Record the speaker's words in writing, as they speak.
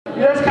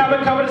Next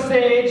comic coming to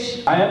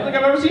stage. I don't think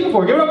I've ever seen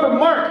before. Give it up for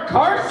Mark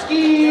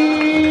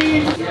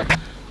Karski.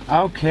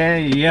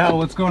 Okay, yo,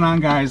 what's going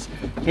on, guys?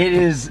 It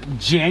is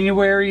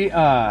January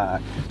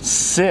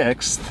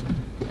 6th,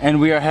 and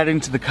we are heading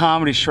to the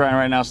Comedy Shrine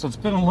right now. So it's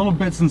been a little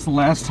bit since the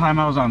last time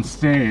I was on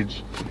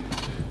stage.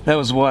 That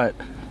was what?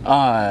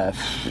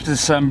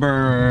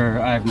 December,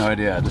 I have no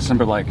idea.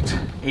 December like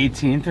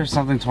 18th or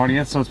something,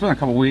 20th. So it's been a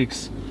couple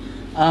weeks.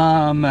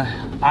 I'm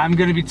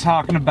gonna be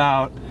talking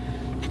about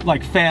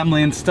like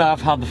family and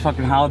stuff, how the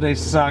fucking holidays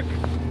suck.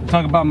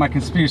 Talk about my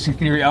conspiracy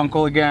theory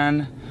uncle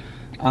again.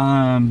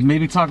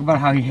 Maybe talk about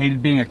how he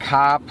hated being a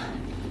cop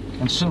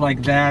and shit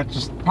like that.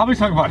 Just probably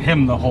talk about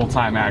him the whole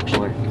time,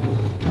 actually.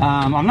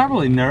 I'm not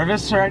really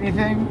nervous or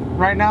anything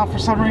right now for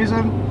some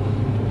reason.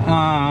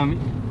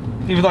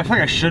 Even though I feel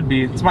like I should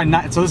be. It's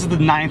my so this is the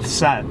 9th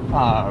set,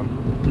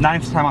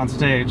 9th time on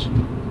stage.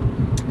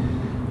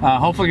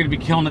 Hopefully gonna be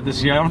killing it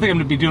this year. I don't think I'm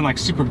gonna be doing like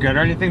super good or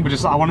anything, but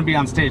just I want to be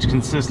on stage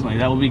consistently.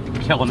 That will be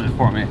killing it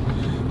for me.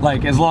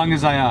 Like as long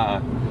as I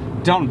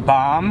don't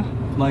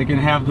bomb, like and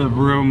have the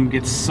room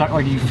get sucked,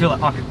 like you feel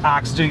like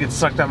oxygen gets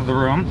sucked out of the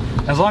room.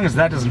 As long as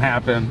that doesn't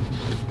happen,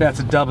 that's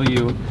a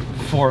W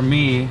for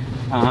me.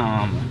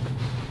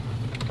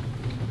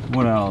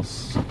 What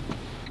else?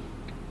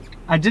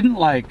 I didn't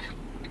like.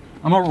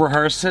 I'm gonna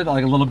rehearse it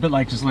like a little bit,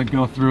 like just like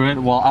go through it.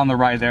 While on the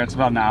ride there, it's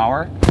about an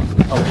hour.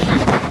 Oh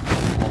shit.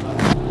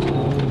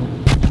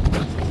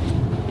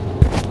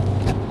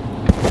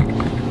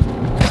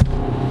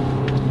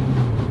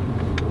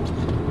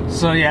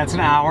 So yeah, it's an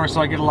hour, so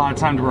I get a lot of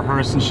time to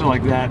rehearse and shit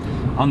like that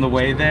on the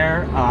way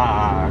there.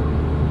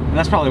 And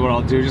that's probably what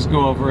I'll do, just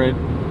go over it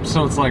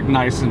so it's like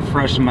nice and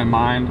fresh in my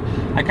mind.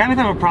 I kind of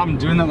have a problem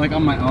doing that like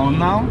on my own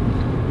though,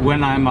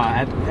 when I'm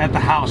at the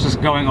house,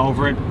 just going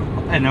over it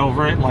and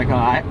over it. Like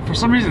for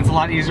some reason it's a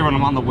lot easier when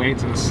I'm on the way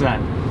to the set.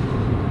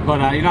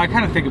 But you know, I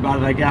kind of think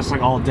about it, I guess,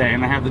 like all day,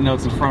 and I have the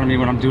notes in front of me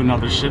when I'm doing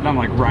other shit, and I'm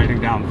like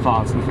writing down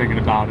thoughts and thinking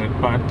about it.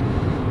 But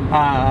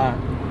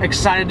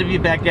excited to be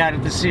back at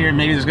it this year.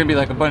 Maybe there's gonna be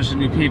like a bunch of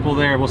new people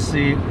there, we'll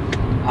see.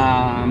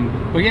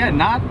 But yeah,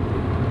 not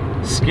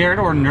scared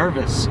or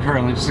nervous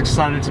currently, just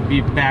excited to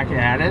be back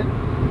at it.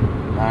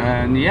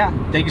 And yeah,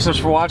 thank you so much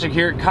for watching.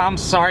 Here it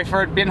comes. Sorry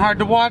for it being hard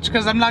to watch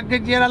because I'm not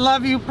good yet. I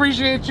love you,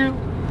 appreciate you.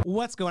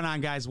 What's going on,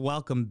 guys?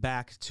 Welcome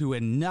back to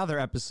another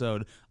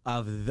episode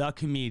of The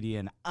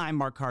Comedian. I'm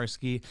Mark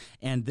Karski,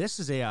 and this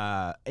is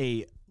a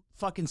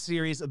fucking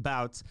series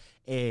about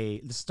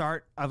the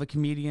start of a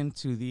comedian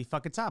to the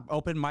fucking top.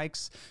 Open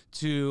mics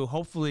to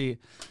hopefully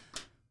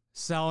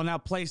selling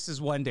out places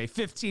one day,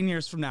 15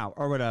 years from now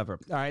or whatever.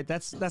 All right,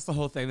 that's the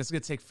whole thing. This is gonna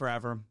take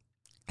forever.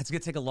 It's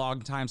gonna take a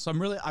long time. So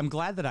I'm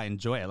glad that I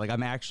enjoy it. Like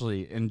I'm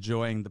actually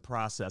enjoying the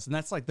process, and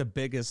that's like the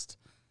biggest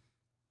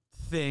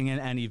thing in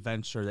any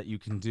venture that you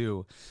can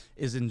do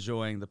is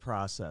enjoying the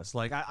process.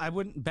 Like I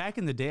wouldn't, back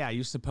in the day, I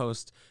used to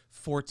post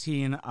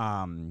 14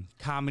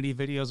 comedy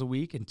videos a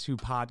week and 2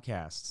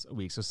 podcasts a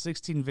week. So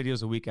 16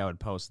 videos a week I would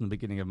post in the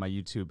beginning of my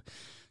YouTube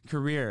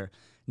career.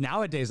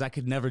 Nowadays, I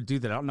could never do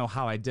that. I don't know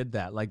how I did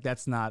that. Like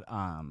that's not,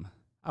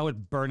 I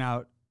would burn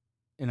out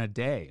in a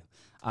day.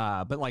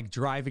 But like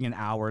driving an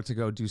hour to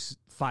go do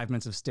 5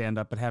 minutes of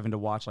stand-up but having to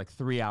watch like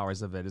 3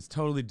 hours of it is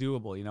totally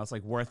doable. You know, it's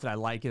like worth it. I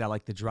like it. I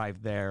like the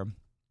drive there.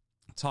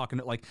 Talking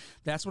to, like,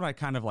 that's when I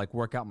kind of like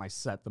work out my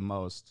set the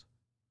most.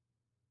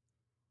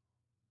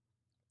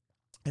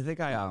 I think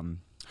I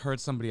heard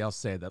somebody else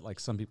say that like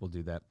some people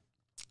do that.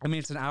 I mean,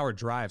 it's an hour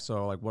drive,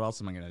 so like what else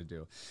am I gonna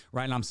do?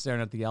 Right now I'm staring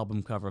at the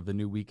album cover of the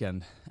new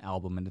Weeknd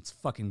album, and it's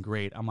fucking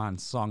great. I'm on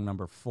song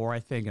number 4, I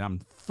think, and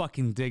I'm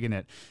fucking digging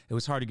it. It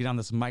was hard to get on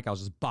this mic. I was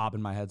just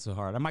bobbing my head so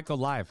hard. I might go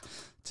live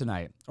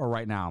tonight or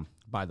right now,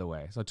 by the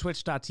way. So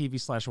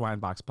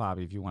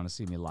twitch.tv/wineboxbobby if you want to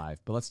see me live.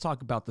 But let's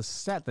talk about the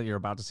set that you're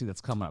about to see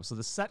that's coming up. So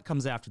the set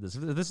comes after this.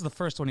 This is the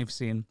first one you've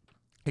seen.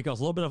 It goes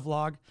a little bit of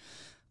vlog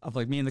of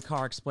like me in the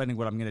car explaining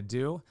what I'm going to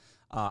do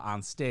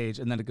on stage.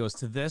 And then it goes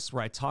to this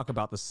where I talk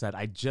about the set.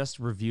 I just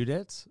reviewed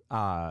it.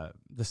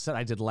 The set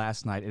I did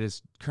last night. It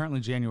is currently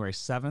January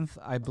 7th,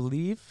 I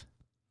believe.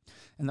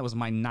 And that was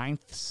my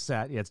 9th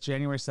set. Yeah, it's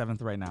January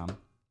 7th right now.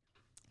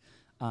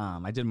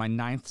 I did my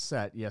 9th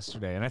set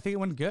yesterday, and I think it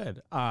went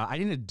good. I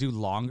didn't do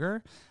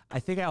longer. I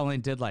think I only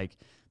did like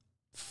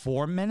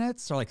 4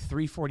 minutes or like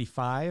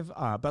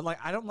 3:45. But like,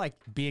 I don't like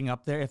being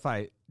up there if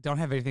I don't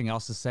have anything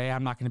else to say.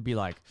 I'm not going to be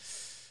like,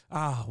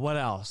 what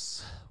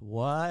else?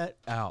 What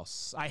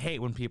else? I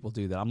hate when people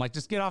do that. I'm like,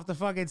 just get off the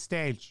fucking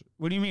stage.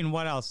 What do you mean,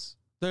 what else?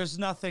 There's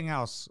nothing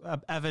else,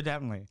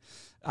 evidently.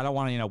 I don't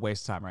want to,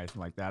 waste time or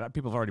anything like that.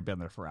 People have already been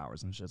there for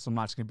hours and shit, so I'm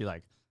not just going to be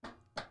like,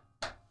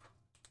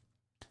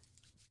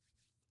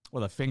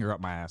 with a finger up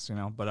my ass,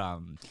 But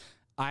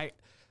I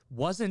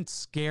wasn't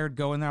scared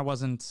going there. I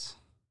wasn't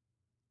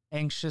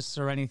anxious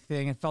or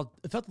anything. It felt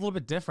a little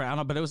bit different. I don't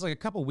know, but it was like a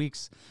couple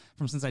weeks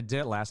from since I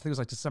did it last. I think it was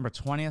like December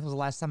 20th was the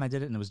last time I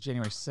did it, and it was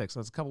January 6th. So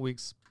it's a couple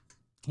weeks,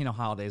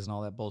 holidays and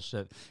all that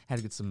bullshit. Had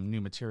to get some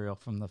new material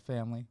from the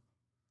family.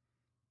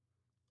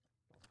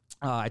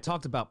 I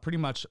talked about pretty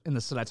much in the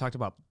set. I talked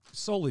about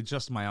solely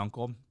just my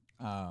uncle.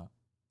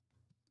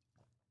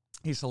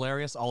 He's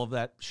hilarious. All of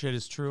that shit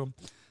is true.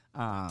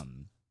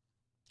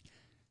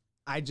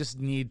 I just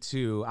need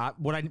to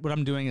what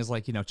I'm doing is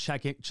like, you know,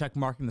 check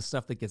marking the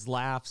stuff that gets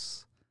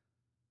laughs,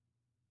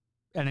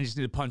 and I just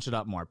need to punch it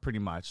up more, pretty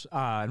much.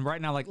 And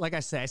right now, like I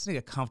say, I just need to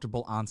get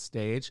comfortable on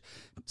stage.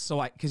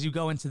 So because you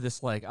go into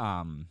this like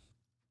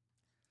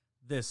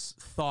this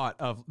thought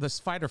of this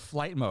fight or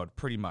flight mode,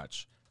 pretty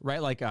much,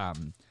 right? Like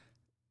on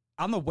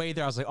the way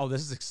there, I was like, oh,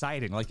 this is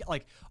exciting.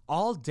 Like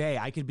all day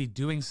I could be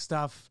doing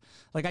stuff.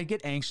 Like I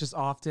get anxious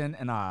often,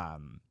 and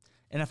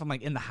if I'm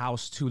like in the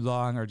house too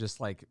long, or just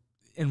like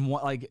in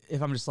one, like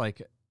if I'm just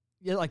like,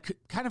 yeah, like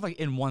kind of like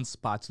in one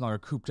spot too long or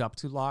cooped up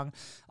too long,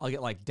 I'll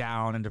get like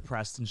down and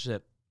depressed and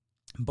shit.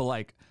 But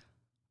like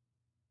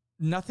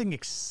nothing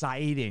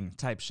exciting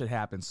type shit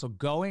happens. So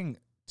going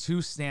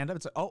to stand up,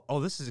 it's like, oh,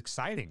 this is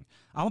exciting.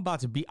 I'm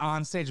about to be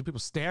on stage and people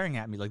staring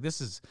at me. Like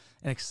this is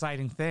an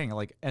exciting thing.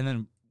 Like, and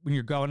then when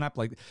you're going up,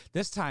 like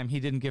this time he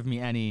didn't give me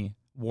any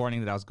warning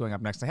that I was going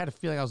up next. I had a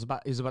feeling he was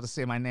about to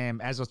say my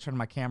name as I was turning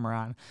my camera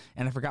on,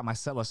 and I forgot my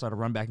set list, so I had to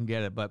run back and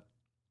get it. But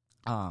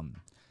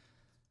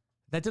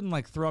that didn't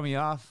like throw me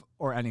off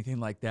or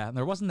anything like that. And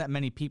there wasn't that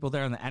many people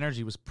there, and the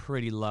energy was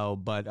pretty low,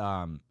 but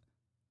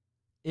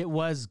it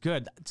was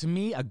good. To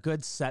me, a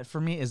good set for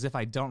me is if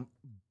I don't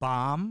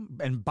bomb,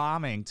 and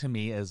bombing to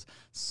me is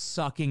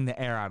sucking the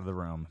air out of the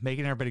room,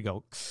 making everybody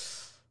go,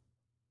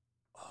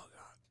 oh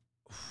God,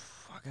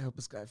 fuck, I hope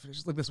this guy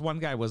finishes. Like this one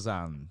guy was,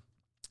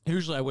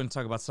 usually I wouldn't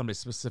talk about somebody's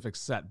specific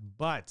set,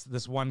 but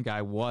this one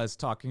guy was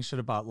talking shit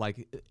about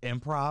like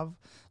improv.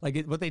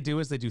 Like what they do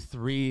is they do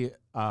 3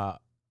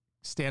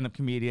 stand-up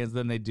comedians,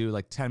 then they do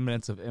like 10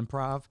 minutes of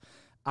improv.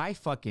 I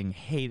fucking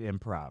hate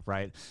improv,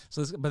 right?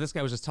 So this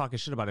guy was just talking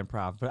shit about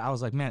improv, but I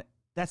was like, man,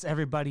 that's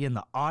everybody in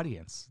the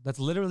audience. That's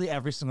literally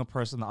every single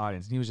person in the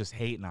audience. And he was just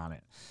hating on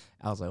it.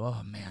 I was like,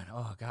 oh man,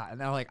 oh God.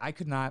 And I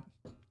could not,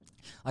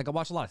 like I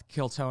watch a lot of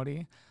Kill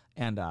Tony,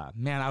 and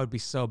man, I would be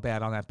so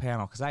bad on that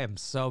panel because I am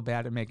so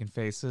bad at making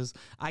faces.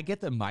 I get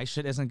that my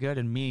shit isn't good,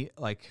 and me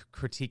like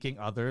critiquing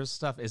others'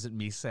 stuff isn't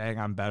me saying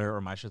I'm better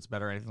or my shit's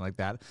better or anything like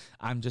that.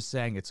 I'm just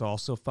saying it's all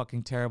so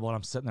fucking terrible, and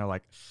I'm sitting there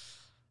like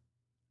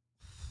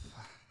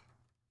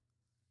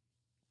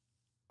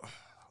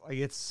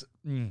it's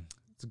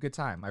a good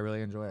time. I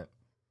really enjoy it.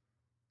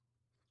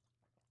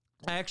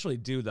 I actually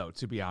do, though,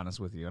 to be honest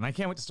with you, and I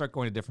can't wait to start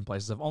going to different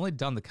places. I've only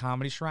done the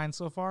Comedy Shrine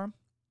so far.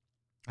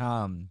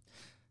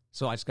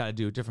 So I just got to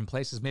do different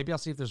places. Maybe I'll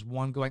see if there's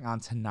one going on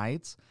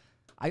tonight.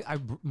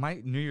 My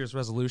New Year's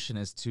resolution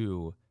is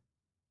to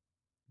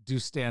do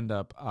stand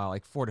up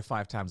like 4 to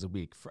 5 times a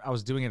week. I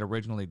was doing it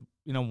originally,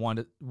 you know,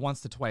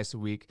 once to twice a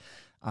week.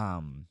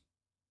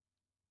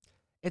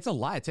 It's a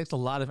lot. It takes a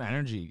lot of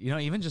energy, you know,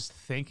 even just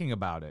thinking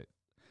about it,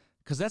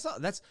 because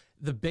that's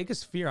the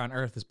biggest fear on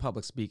earth is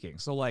public speaking.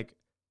 So like,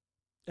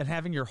 and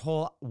having your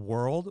whole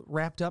world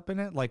wrapped up in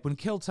it. Like when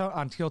Kill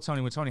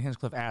Tony, when Tony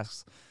Hinchcliffe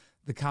asks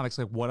the comics,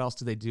 like, what else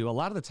do they do? A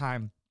lot of the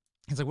time,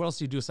 he's like, what else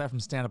do you do aside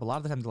from stand up? A lot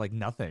of the time, they're like,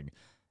 nothing.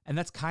 And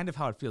that's kind of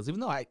how it feels. Even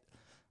though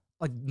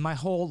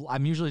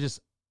I'm usually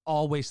just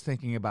always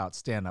thinking about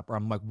stand up, or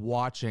I'm like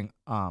watching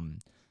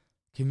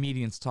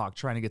comedians talk,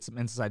 trying to get some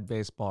inside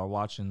baseball, or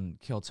watching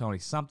Kill Tony,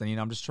 something, you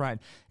know, I'm just trying.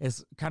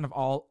 It's kind of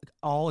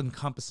all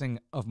encompassing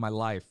of my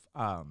life,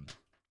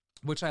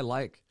 which I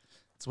like.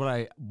 It's what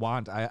I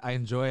want. I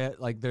enjoy it.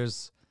 Like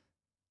there's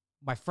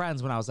my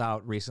friends, when I was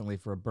out recently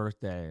for a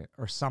birthday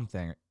or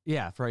something.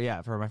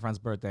 For my friend's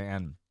birthday,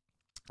 and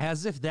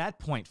as if that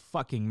point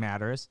fucking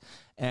matters.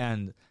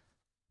 And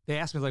they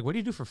asked me like, what do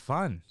you do for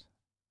fun?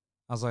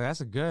 I was like,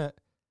 that's a good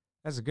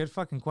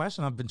fucking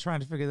question. I've been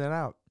trying to figure that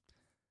out.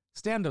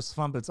 Stand-up's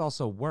fun, but it's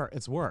also work.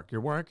 It's work.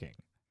 You're working.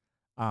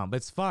 But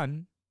it's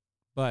fun.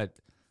 But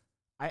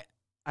I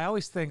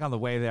always think on the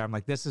way there, I'm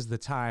like, this is the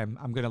time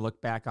I'm going to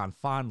look back on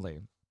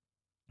fondly.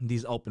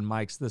 These open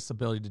mics, this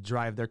ability to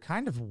drive, they're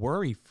kind of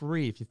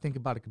worry-free if you think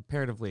about it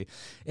comparatively.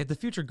 If the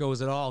future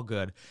goes at all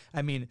good,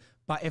 I mean,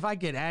 but if I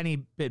get any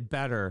bit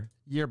better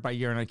year by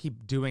year and I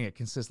keep doing it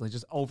consistently,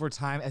 just over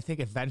time, I think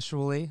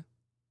eventually,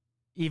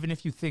 even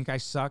if you think I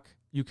suck,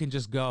 you can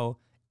just go,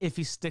 if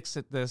he sticks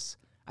at this,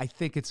 I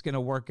think it's going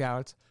to work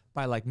out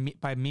by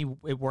me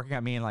working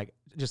at me and like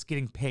just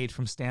getting paid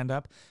from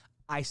stand-up.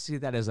 I see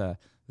that as a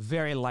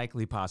very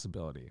likely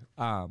possibility.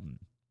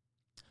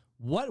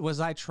 What was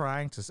I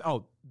trying to say?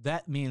 Oh,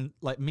 that mean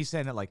like me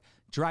saying that like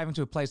driving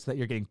to a place that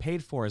you're getting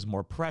paid for is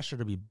more pressure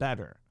to be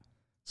better.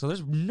 So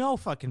there's no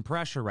fucking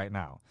pressure right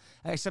now,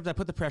 except I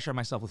put the pressure on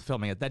myself with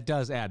filming it. That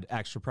does add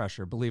extra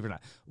pressure, believe it or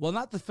not. Well,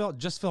 not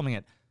just filming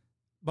it.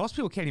 Most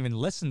people can't even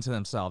listen to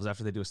themselves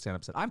after they do a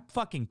stand-up set. I'm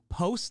fucking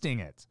posting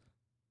it.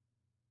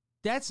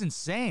 That's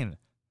insane.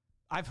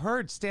 I've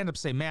heard stand-up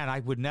say, man,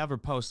 I would never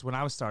post when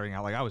I was starting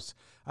out. Like I was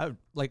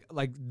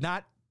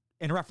not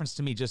in reference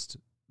to me, just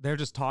they're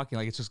just talking,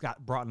 like it's just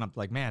got brought up,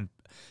 like, man,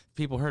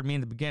 people heard me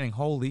in the beginning,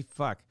 holy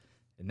fuck.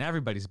 And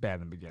everybody's bad in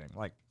the beginning.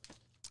 Like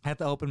at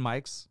the open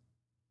mics,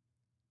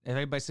 if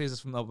anybody says this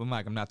from the open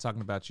mic, I'm not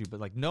talking about you, but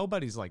like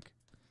nobody's like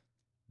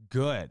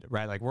good,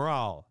 right? Like we're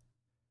all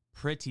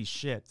pretty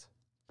shit.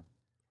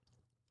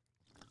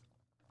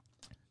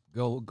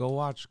 Go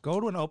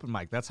to an open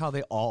mic. That's how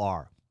they all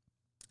are.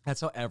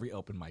 That's how every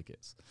open mic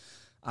is,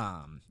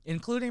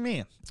 including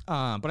me.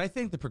 But I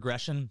think the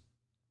progression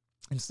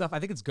and stuff, I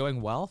think it's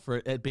going well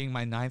for it being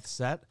my 9th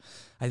set.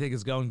 I think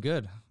it's going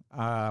good.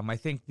 I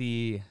think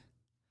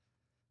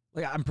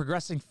I'm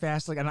progressing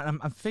fast. Like, and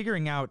I'm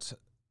figuring out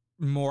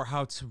more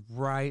how to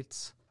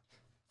write.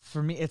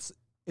 For me, it's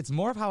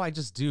more of how I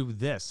just do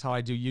this, how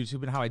I do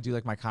YouTube and how I do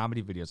like my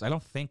comedy videos. I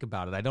don't think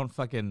about it. I don't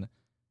fucking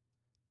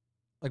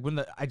like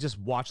I just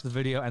watch the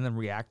video and then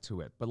react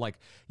to it. But like,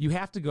 you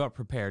have to go up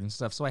prepared and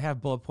stuff. So I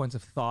have bullet points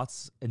of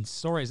thoughts and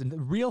stories and the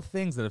real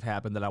things that have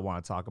happened that I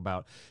want to talk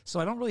about. So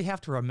I don't really have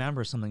to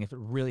remember something if it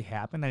really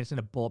happened. I just need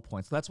a bullet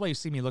point. So that's why you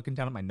see me looking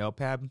down at my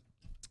notepad.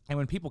 And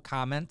when people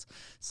comment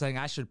saying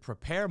I should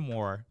prepare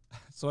more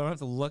so I don't have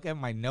to look at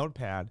my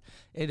notepad,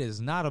 it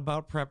is not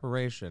about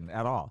preparation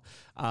at all.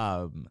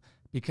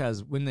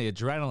 Because when the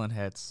adrenaline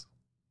hits,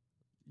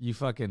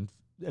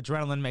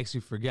 adrenaline makes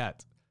you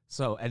forget.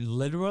 So, and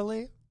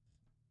literally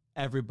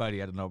everybody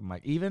at an open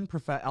mic,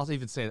 I'll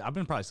even say, I've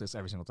been probably saying this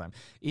every single time,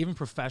 even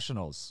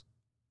professionals,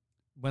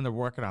 when they're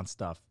working on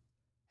stuff,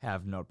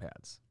 have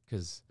notepads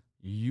because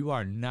you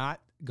are not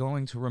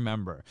going to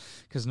remember.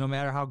 Because no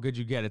matter how good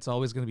you get, it's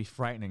always going to be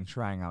frightening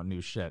trying out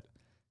new shit.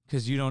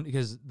 Because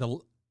the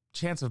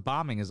chance of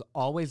bombing is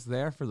always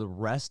there for the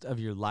rest of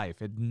your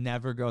life. It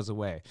never goes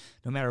away,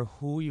 no matter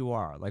who you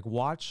are. Like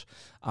watch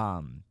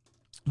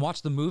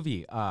the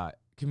movie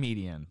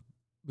Comedian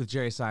with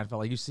Jerry Seinfeld.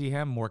 Like you see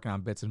him working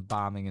on bits and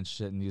bombing and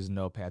shit and using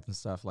notepads and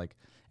stuff, like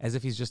as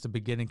if he's just a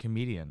beginning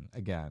comedian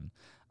again.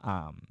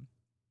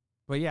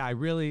 But yeah, I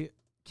really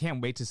can't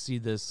wait to see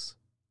this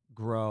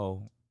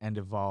grow and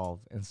evolve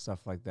and stuff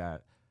like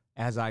that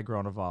as I grow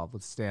and evolve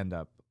with stand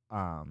up.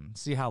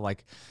 See how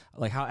like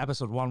how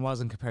episode 1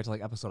 was and compared to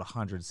like episode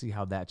 100, see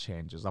how that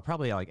changes. I'll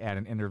probably like add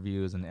in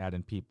interviews and add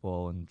in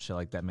people and shit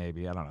like that.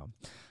 Maybe, I don't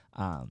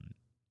know.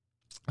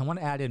 I want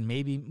to add in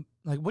maybe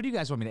like, what do you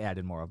guys want me to add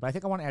in more of? But I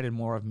think I want to add in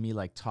more of me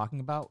like talking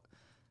about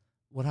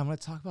what I'm going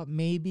to talk about.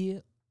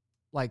 Maybe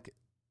like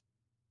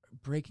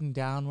breaking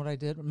down what I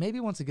did. Maybe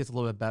once it gets a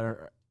little bit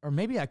better, or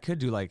maybe I could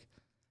do like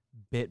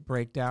bit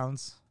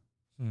breakdowns.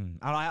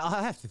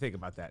 I'll have to think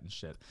about that and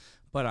shit.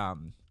 But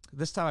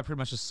this time I pretty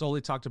much just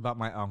solely talked about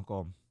my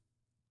uncle.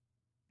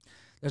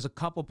 There's a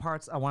couple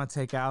parts I want to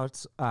take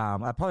out.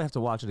 I probably have to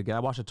watch it again. I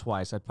watched it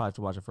twice. I'd probably have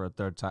to watch it for a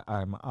third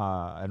time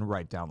and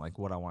write down like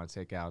what I want to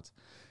take out.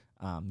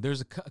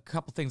 There's a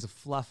couple things of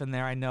fluff in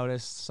there I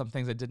noticed. Some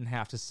things I didn't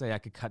have to say I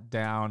could cut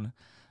down.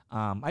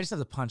 I just have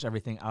to punch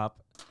everything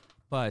up,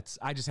 but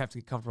I just have to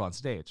get comfortable on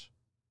stage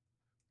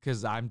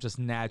because I'm just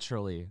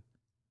naturally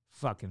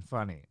fucking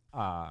funny,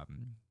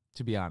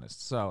 to be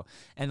honest. So,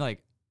 and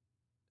like,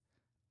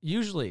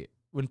 usually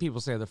when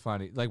people say they're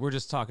funny, like we're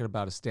just talking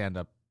about a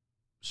stand-up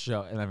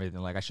show and everything.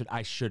 Like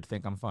I should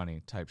think I'm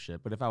funny type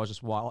shit. But if I was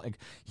just like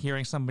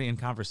hearing somebody in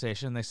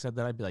conversation, they said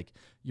that, I'd be like,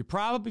 you're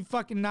probably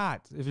fucking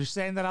not. If you're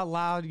saying that out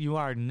loud, you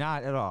are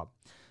not at all.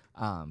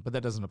 But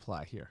that doesn't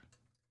apply here.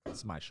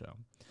 It's my show.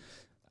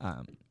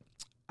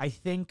 I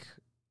think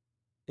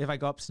if I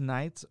go up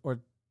tonight or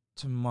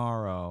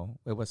tomorrow,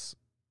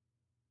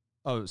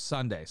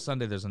 Sunday.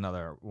 Sunday there's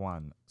another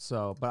one.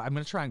 So, but I'm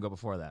gonna try and go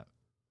before that.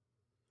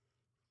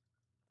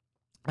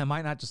 I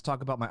might not just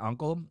talk about my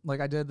uncle like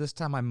I did this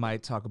time. I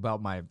might talk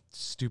about my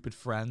stupid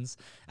friends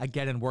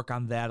again and work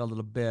on that a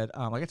little bit.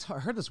 I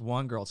heard this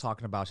one girl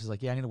talking about. She's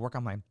like, "Yeah, I need to work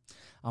on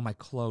my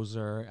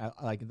closer."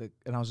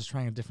 And I was just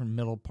trying a different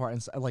middle part.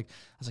 And I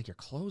was like, "Your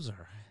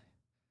closer?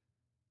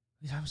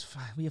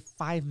 We have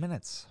 5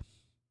 minutes."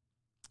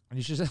 And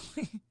you should.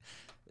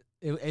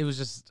 It was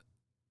just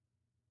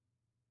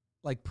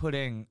like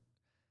putting.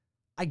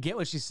 I get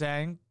what she's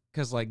saying.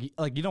 Because like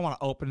you don't want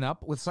to open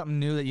up with something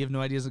new that you have no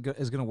idea is going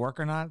to work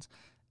or not,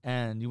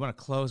 and you want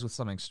to close with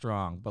something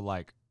strong. But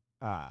like,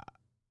 I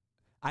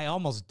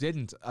almost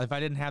didn't. If I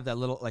didn't have that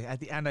little like at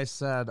the end, I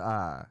said,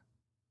 "Oh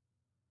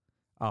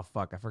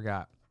fuck, I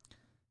forgot."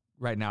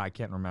 Right now, I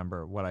can't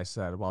remember what I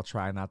said while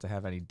trying not to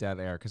have any dead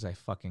air because I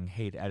fucking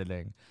hate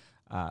editing.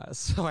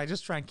 So I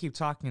just try and keep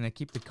talking and I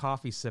keep the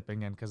coffee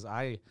sipping in because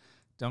I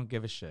don't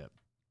give a shit.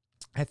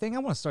 I think I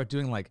want to start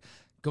doing like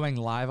going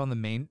live on the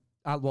main.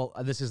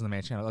 This isn't the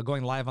main channel.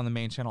 Going live on the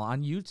main channel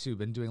on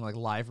YouTube and doing like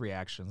live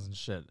reactions and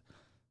shit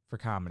for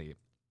comedy.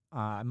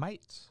 I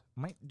might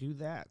do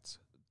that.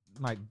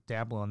 Might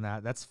dabble in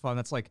that. That's fun.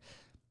 That's like,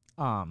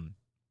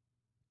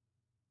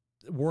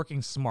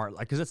 working smart.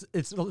 Like, cause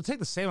it'll take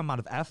the same amount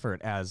of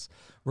effort as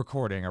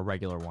recording a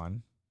regular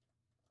one,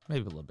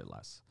 maybe a little bit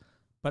less,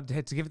 but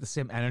to give it the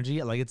same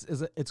energy, like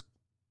it's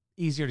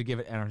easier to give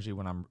it energy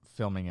when I'm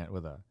filming it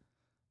with a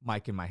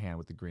mic in my hand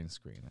with the green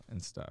screen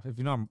and stuff. If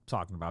you know what I'm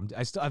talking about.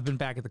 I've been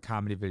back at the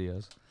comedy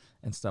videos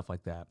and stuff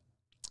like that.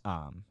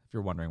 If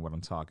you're wondering what I'm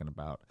talking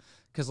about.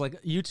 Because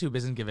like YouTube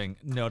isn't giving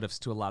notifs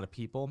to a lot of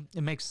people.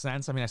 It makes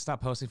sense. I mean, I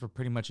stopped posting for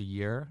pretty much a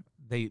year.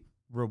 They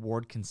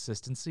reward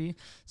consistency.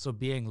 So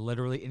being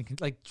literally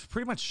like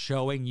pretty much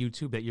showing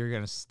YouTube that you're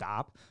going to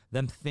stop,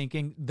 them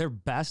thinking their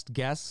best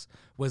guess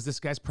was this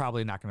guy's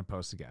probably not going to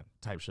post again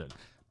type shit.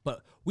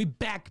 But we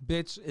back,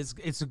 bitch.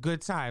 It's a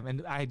good time,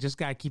 and I just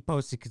gotta keep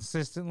posting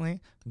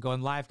consistently, and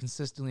going live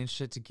consistently and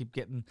shit to keep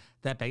getting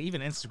that back.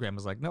 Even Instagram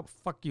was like, nope,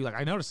 fuck you. Like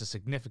I noticed a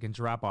significant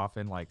drop off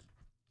in like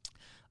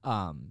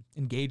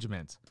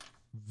engagement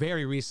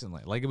very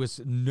recently. Like it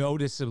was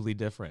noticeably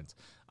different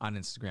on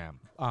Instagram.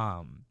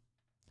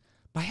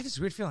 But I have this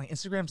weird feeling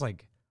Instagram's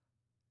like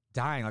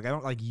dying. Like I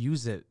don't like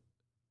use it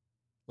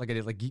like I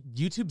did. Like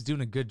YouTube's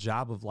doing a good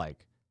job of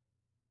like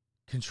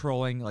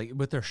controlling like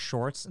with their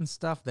shorts and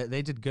stuff. That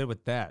they did good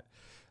with that.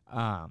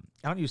 I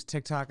don't use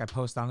TikTok. I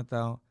post on it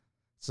though.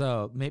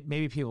 So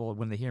maybe people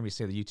when they hear me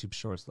say the YouTube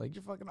shorts, like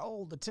you're fucking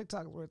old. The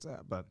TikTok is where it's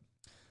at, but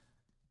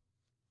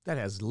that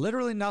has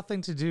literally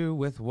nothing to do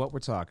with what we're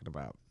talking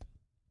about.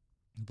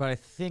 But I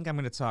think I'm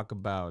going to talk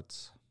about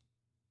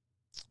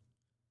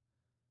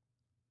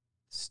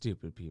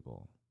stupid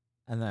people.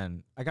 And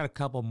then I got a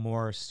couple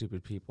more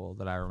stupid people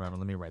that I remember.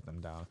 Let me write them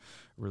down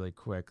really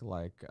quick.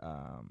 Like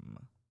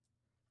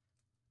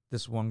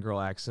this one girl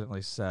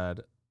accidentally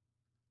said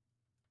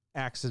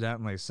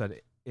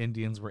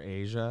Indians were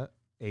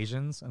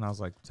Asians. And I was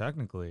like,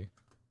 technically.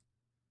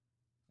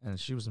 And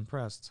she was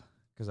impressed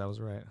because I was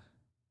right.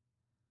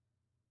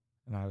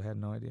 And I had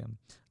no idea.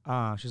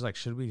 She's like,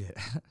 should we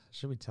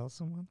tell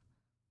someone?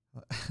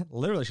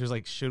 Literally, she was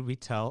like, should we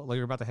tell? Like, we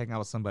were about to hang out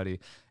with somebody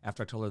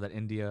after I told her that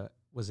India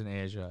was in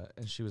Asia.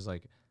 And she was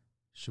like,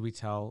 should we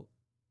tell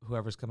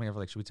whoever's coming over?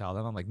 Like, should we tell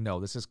them? I'm like, no,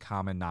 this is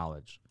common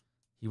knowledge.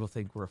 He will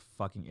think we're a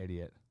fucking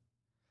idiot.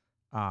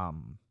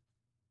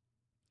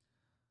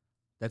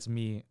 That's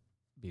me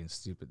being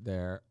stupid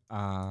there.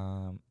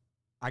 I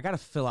got to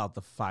fill out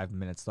the 5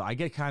 minutes, though. I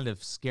get kind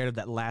of scared of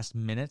that last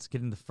minute,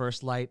 getting the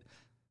first light.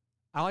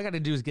 All I got to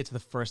do is get to the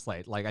first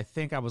light. Like, I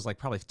think I was like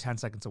probably 10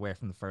 seconds away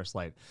from the first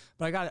light.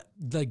 But I got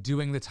like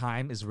doing the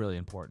time is really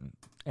important.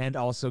 And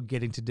also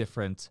getting to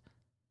different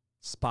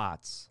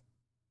spots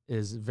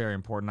is very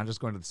important. Not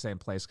just going to the same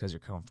place because you're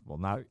comfortable.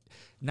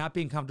 Not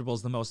being comfortable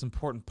is the most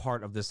important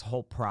part of this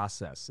whole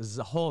process.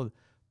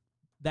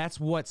 That's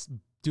what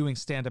doing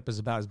stand-up is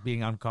about, is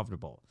being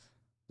uncomfortable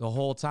the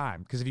whole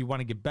time. Because if you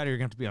want to get better, you're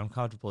going to have to be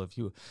uncomfortable. If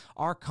you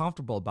are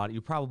comfortable about it,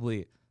 you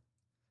probably...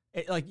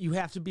 you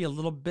have to be a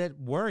little bit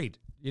worried.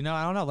 You know,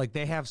 I don't know. Like,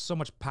 they have so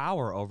much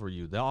power over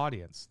you, the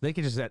audience. They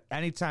can just at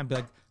any time be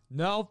like,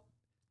 no,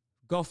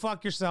 go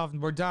fuck yourself,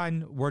 and we're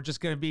done. We're just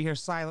going to be here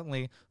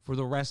silently for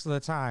the rest of the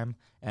time,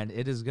 and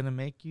it is going to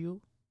make you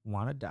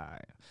want to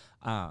die.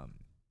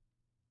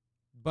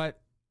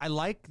 But I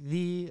like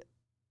the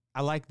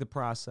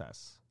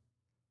process.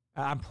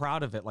 I'm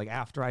proud of it, like,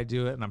 after I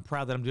do it, and I'm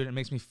proud that I'm doing it. It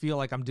makes me feel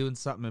like I'm doing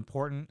something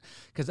important.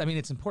 Because, I mean,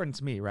 it's important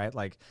to me, right?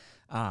 Like,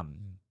 to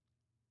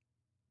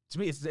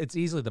me, it's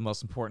easily the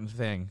most important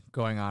thing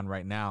going on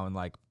right now, and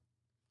like,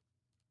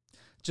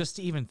 just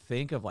to even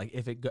think of like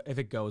if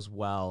it goes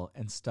well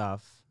and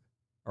stuff,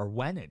 or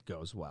when it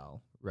goes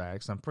well, right?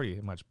 Because I'm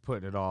pretty much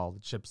putting it all the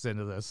chips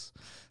into this,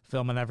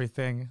 filming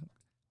everything,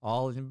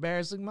 all the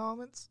embarrassing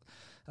moments.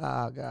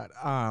 Oh God,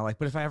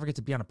 but if I ever get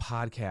to be on a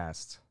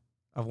podcast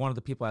of one of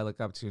the people I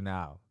look up to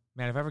now,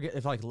 man,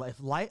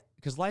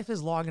 because life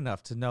is long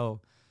enough to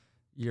know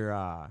your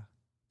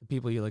the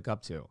people you look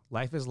up to.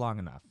 Life is long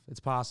enough. It's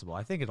possible.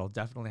 I think it'll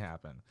definitely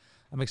happen.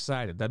 I'm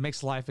excited. That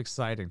makes life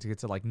exciting to get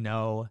to like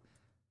know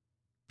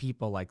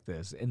people like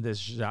this in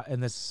this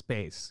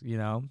space, you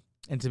know,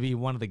 and to be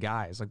one of the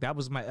guys. Like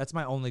that's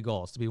my only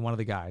goal, is to be one of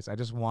the guys. I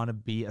just want to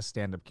be a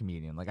stand-up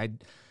comedian. Like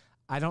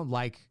I don't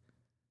like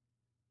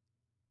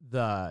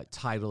the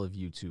title of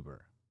YouTuber.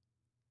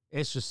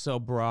 It's just so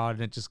broad,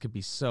 and it just could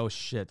be so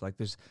shit. Like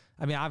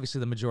obviously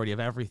the majority of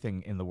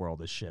everything in the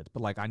world is shit,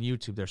 but like on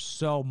YouTube, there's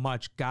so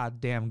much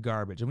goddamn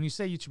garbage. And when you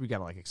say YouTube, you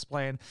gotta like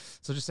explain.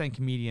 So just saying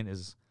comedian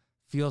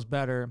feels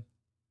better,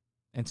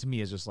 and to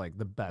me is just like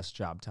the best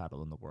job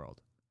title in the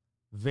world.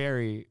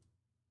 Very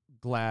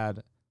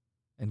glad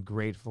and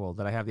grateful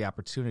that I have the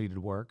opportunity to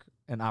work,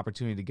 an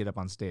opportunity to get up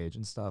on stage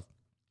and stuff,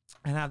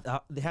 and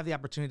have the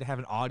opportunity to have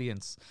an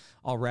audience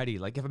already.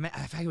 Like if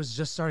I was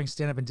just starting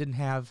stand-up and didn't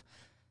have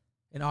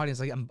an audience,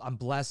 like I'm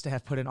blessed to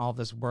have put in all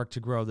this work to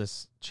grow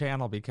this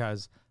channel,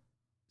 because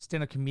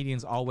stand-up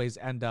comedians always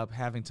end up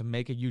having to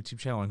make a YouTube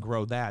channel and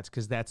grow that,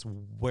 because that's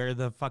where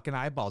the fucking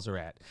eyeballs are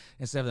at.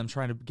 Instead of them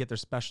trying to get their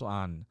special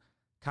on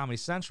Comedy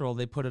Central,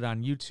 they put it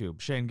on YouTube.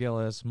 Shane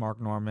Gillis,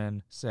 Mark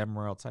Norman, Sam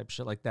Morril type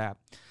shit like that.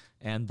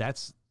 And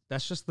that's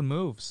just the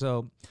move.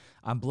 So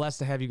I'm blessed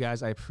to have you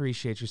guys. I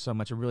appreciate you so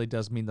much. It really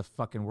does mean the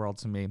fucking world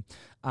to me.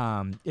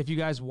 If you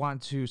guys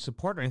want to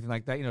support or anything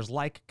like that, just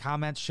like,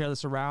 comment, share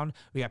this around.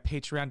 We got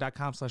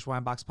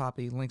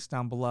patreon.com/wineboxpoppy, links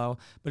down below.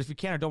 But if you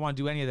can or don't want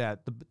to do any of that,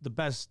 the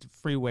best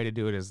free way to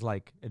do it is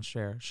like and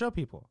share. Show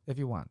people if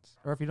you want.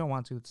 Or if you don't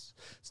want to, it's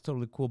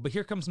totally cool. But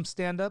here comes some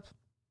stand-up.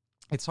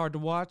 It's hard to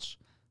watch.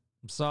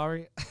 I'm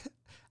sorry.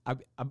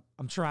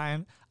 I'm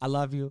trying. I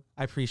love you.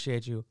 I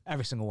appreciate you.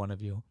 Every single one of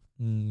you.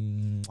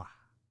 Mwah.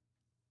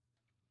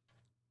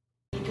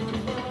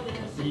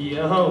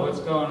 Yo, what's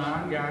going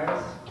on,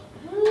 guys?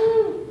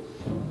 Woo!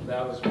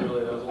 That was a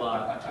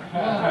lot.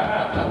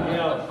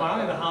 Yo,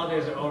 finally the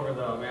holidays are over,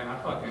 though, man.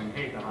 I fucking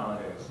hate the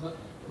holidays.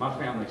 My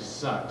family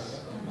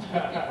sucks.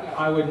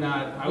 I would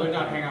not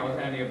hang out with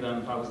any of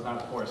them if I was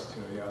not forced to.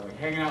 You know, like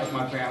hanging out with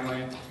my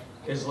family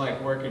is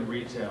like working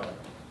retail.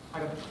 I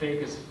got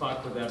fake as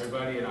fuck with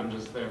everybody, and I'm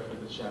just there for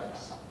the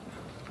checks.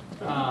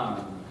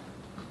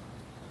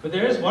 But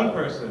there is one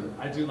person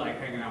I do like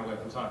hanging out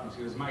with and talking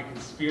to, is my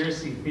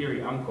conspiracy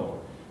theory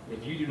uncle.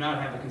 If you do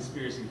not have a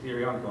conspiracy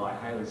theory uncle, I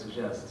highly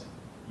suggest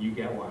you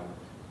get one.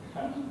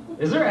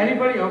 Is there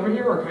anybody over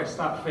here, or can I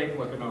stop fake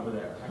looking over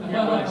there? I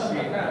can't really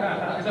see.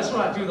 Because that's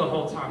what I do the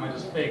whole time. I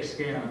just fake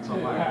scan until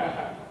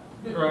like,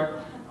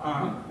 correct?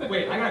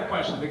 Wait, I got a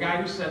question. The guy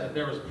who said that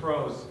there was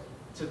pros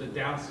to the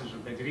Down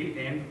syndrome thing, did he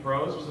end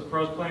pros? Was the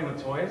pros playing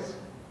with toys?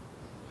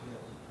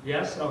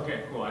 Yes?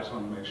 Okay, cool. I just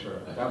wanted to make sure.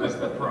 That was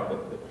the pro.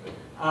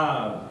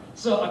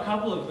 So a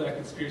couple of the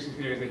conspiracy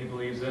theories that he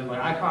believes in,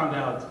 like I found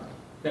out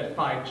that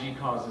 5G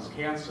causes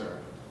cancer.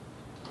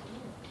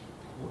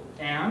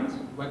 And,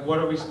 like, what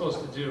are we supposed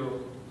to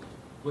do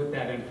with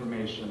that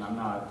information? I'm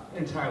not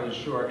entirely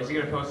sure. Is he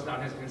going to post it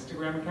on his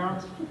Instagram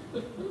account?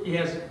 He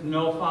has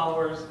no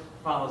followers,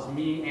 follows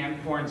me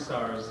and porn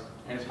stars,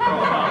 and his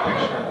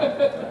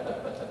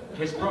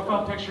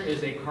profile picture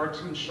is a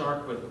cartoon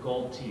shark with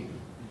gold teeth.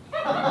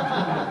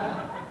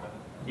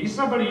 He's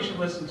somebody you should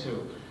listen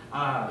to.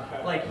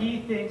 Like,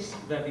 he thinks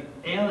that the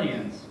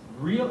aliens,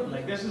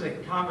 like this is a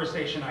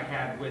conversation I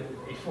had with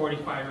a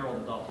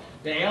 45-year-old adult.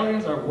 The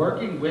aliens are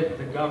working with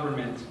the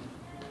government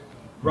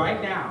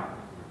right now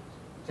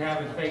to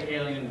have a fake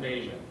alien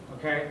invasion,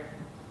 okay?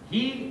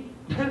 He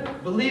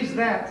believes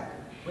that,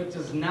 but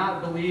does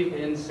not believe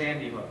in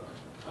Sandy Hook.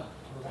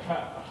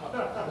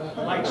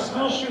 Like,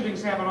 school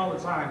shootings happen all the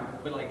time,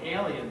 but like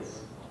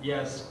aliens,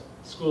 yes,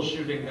 school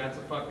shooting, that's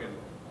a fucking,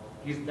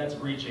 that's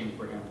reaching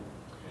for him.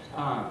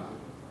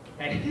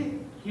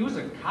 And he was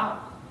a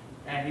cop.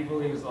 And he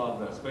believes all of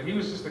this, but he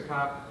was just a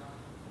cop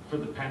for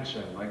the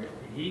pension. Like,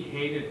 he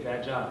hated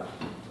that job.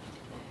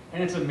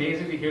 And it's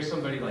amazing to hear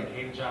somebody like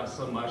hate a job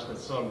so much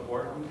that's so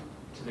important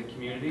to the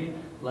community.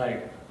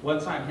 Like, one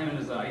time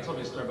he told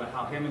me a story about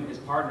how him and his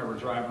partner were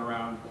driving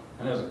around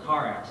and there was a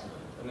car accident.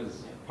 And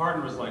his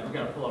partner was like, we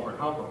gotta pull over and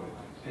help him.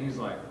 And he's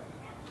like,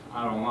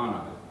 I don't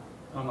wanna.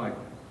 And I'm like,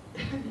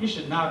 you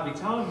should not be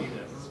telling me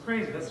this. This is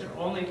crazy. That's their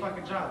only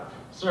fucking job.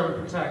 Serve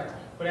and protect.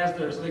 But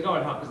so they go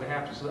and help because they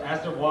have to. So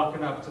as they're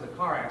walking up to the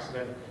car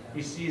accident,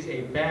 he sees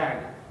a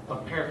bag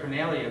of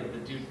paraphernalia that the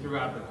dude threw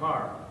out of the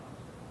car.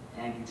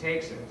 And he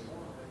takes it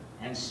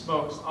and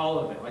smokes all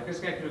of it. Like, this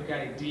guy could have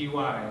got a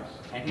DUI,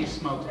 and he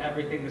smoked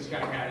everything this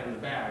guy had in the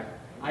bag.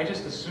 I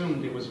just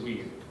assumed it was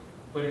weed,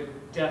 but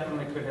it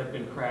definitely could have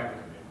been crack,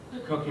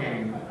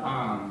 cocaine.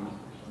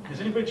 Has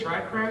anybody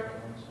tried crack?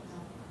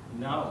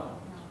 No.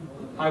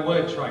 I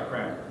would try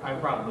crack. I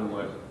probably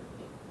would.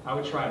 I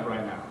would try it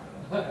right now.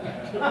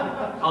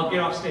 I'll get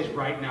off stage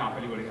right now if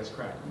anybody has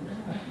crack.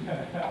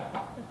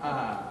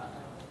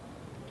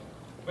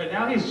 But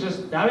now he's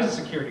a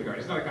security guard.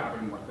 He's not a cop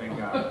anymore, thank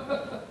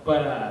God.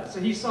 But so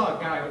he saw a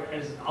guy,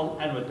 I'll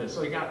end with this.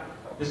 So he got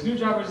this new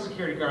job as a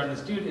security guard, and this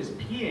dude is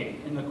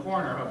peeing in the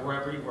corner of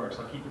wherever he works.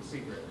 I'll keep it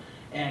secret.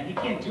 And he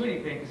can't do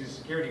anything because he's a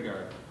security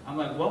guard. I'm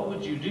like, what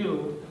would you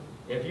do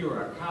if you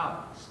were a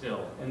cop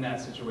still in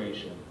that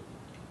situation?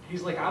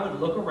 He's like, I would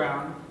look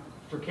around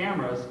for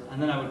cameras,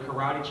 and then I would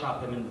karate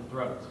chop him in the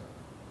throat.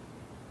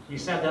 He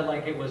said that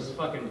like it was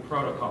fucking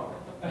protocol.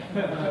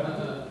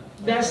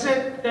 That's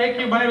it. Thank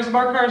you. My name is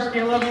Mark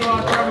Karski. I love you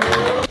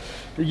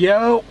all.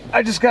 Yo,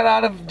 I just got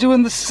out of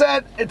doing the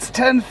set. It's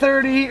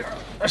 10:30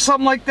 or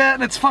something like that,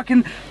 and it's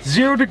fucking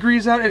 0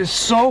 degrees out. It is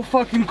so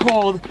fucking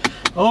cold.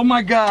 Oh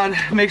my God,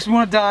 it makes me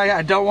want to die.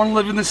 I don't want to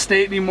live in this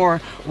state anymore.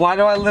 Why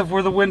do I live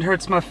where the wind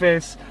hurts my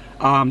face?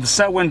 The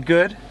set went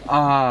good.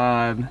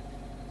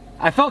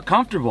 I felt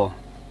comfortable.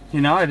 You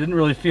know, I didn't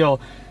really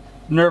feel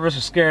nervous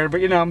or scared, but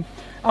you know,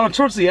 I don't know,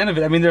 towards the end of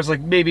it, I mean, there's like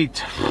maybe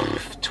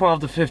 12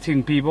 to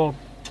 15 people.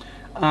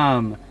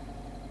 I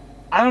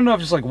don't know if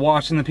just like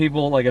watching the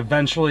people, like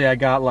eventually I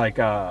got like,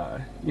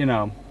 you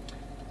know,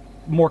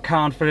 more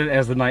confident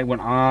as the night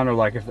went on, or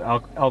like if the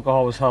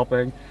alcohol was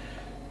helping.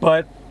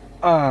 But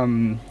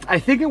I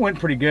think it went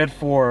pretty good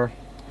for,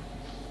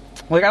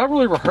 like, I don't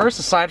really rehearse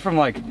aside from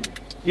like,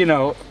 you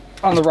know,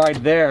 on the ride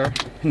there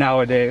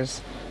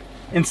nowadays,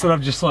 instead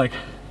of just like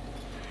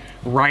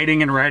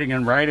writing and writing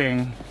and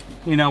writing,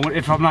 you know,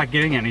 if I'm not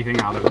getting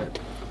anything out of it.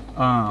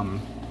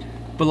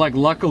 But like,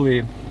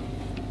 luckily,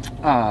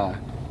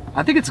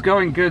 I think it's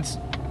going good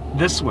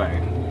this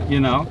way, you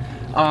know?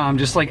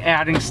 Just like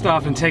adding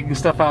stuff and taking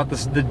stuff out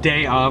the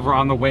day of or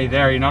on the way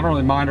there, you know, I don't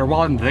really mind. Or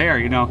while I'm there,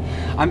 you know,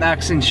 I'm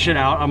Xing shit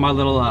out on my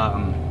little,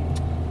 I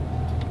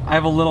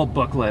have a little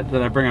booklet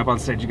that I bring up on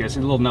stage, you guys see,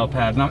 a little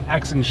notepad, and I'm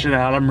Xing shit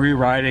out, I'm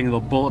rewriting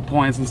the bullet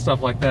points and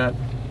stuff like that.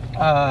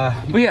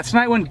 But yeah,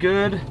 tonight went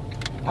good.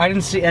 I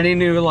didn't see any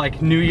new,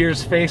 like, New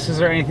Year's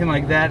faces or anything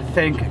like that,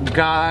 thank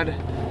God.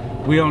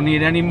 We don't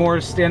need any more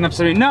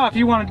stand-ups. I mean, no, if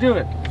you want to do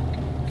it.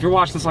 If you're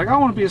watching this like, I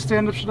want to be a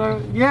stand-up, should I?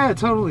 Yeah,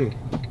 totally.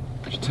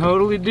 You should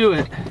totally do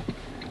it.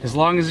 As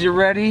long as you're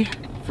ready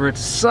for it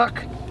to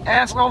suck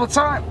ass all the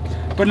time.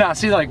 But no,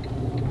 see, like,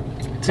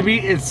 to me,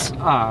 it's,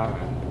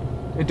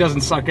 it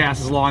doesn't suck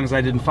ass as long as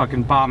I didn't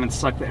fucking bomb and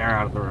suck the air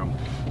out of the room.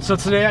 So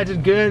today I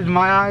did good in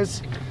my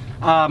eyes.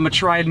 I'm gonna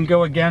try it and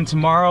go again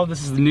tomorrow.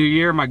 This is the new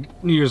year. My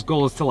New Year's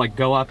goal is to like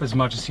go up as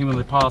much as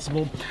humanly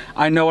possible.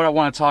 I know what I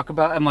want to talk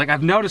about. And like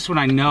I've noticed when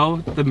I know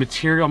the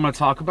material I'm gonna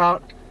talk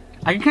about,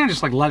 I can kind of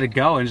just like let it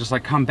go and just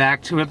like come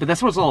back to it. But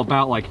that's what it's all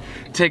about, like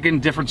taking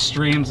different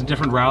streams and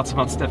different routes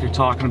about stuff you're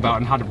talking about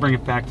and how to bring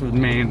it back to the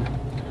main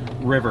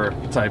river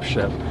type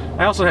shit.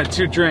 I also had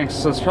 2 drinks,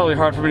 so it's probably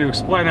hard for me to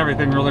explain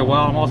everything really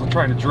well. I'm also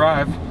trying to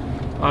drive.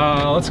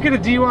 Let's get a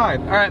DUI.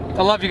 All right,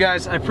 I love you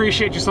guys. I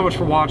appreciate you so much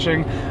for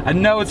watching. I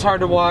know it's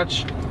hard to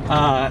watch.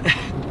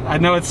 I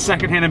know it's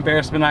secondhand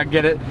embarrassment, I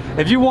get it.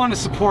 If you want to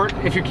support,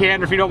 if you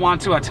can, or if you don't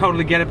want to, I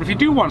totally get it. But if you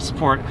do want to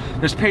support,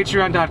 there's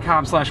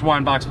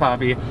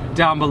patreon.com/wineboxpoppy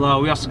down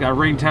below. We also got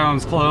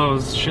ringtones,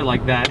 clothes, shit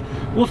like that.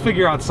 We'll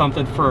figure out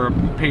something for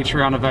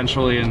Patreon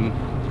eventually and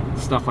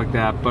stuff like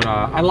that. But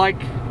I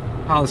like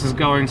how this is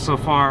going so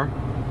far.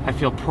 I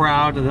feel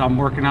proud that I'm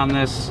working on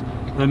this,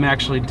 that I'm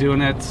actually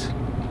doing it.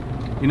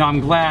 You know, I'm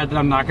glad that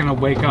I'm not gonna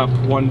wake up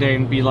one day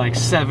and be like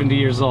 70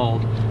 years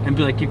old and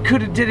be like, you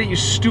could have did it, you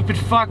stupid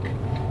fuck,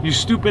 you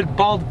stupid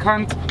bald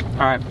cunt. All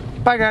right,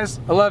 bye guys,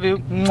 I love you.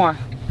 Mwah.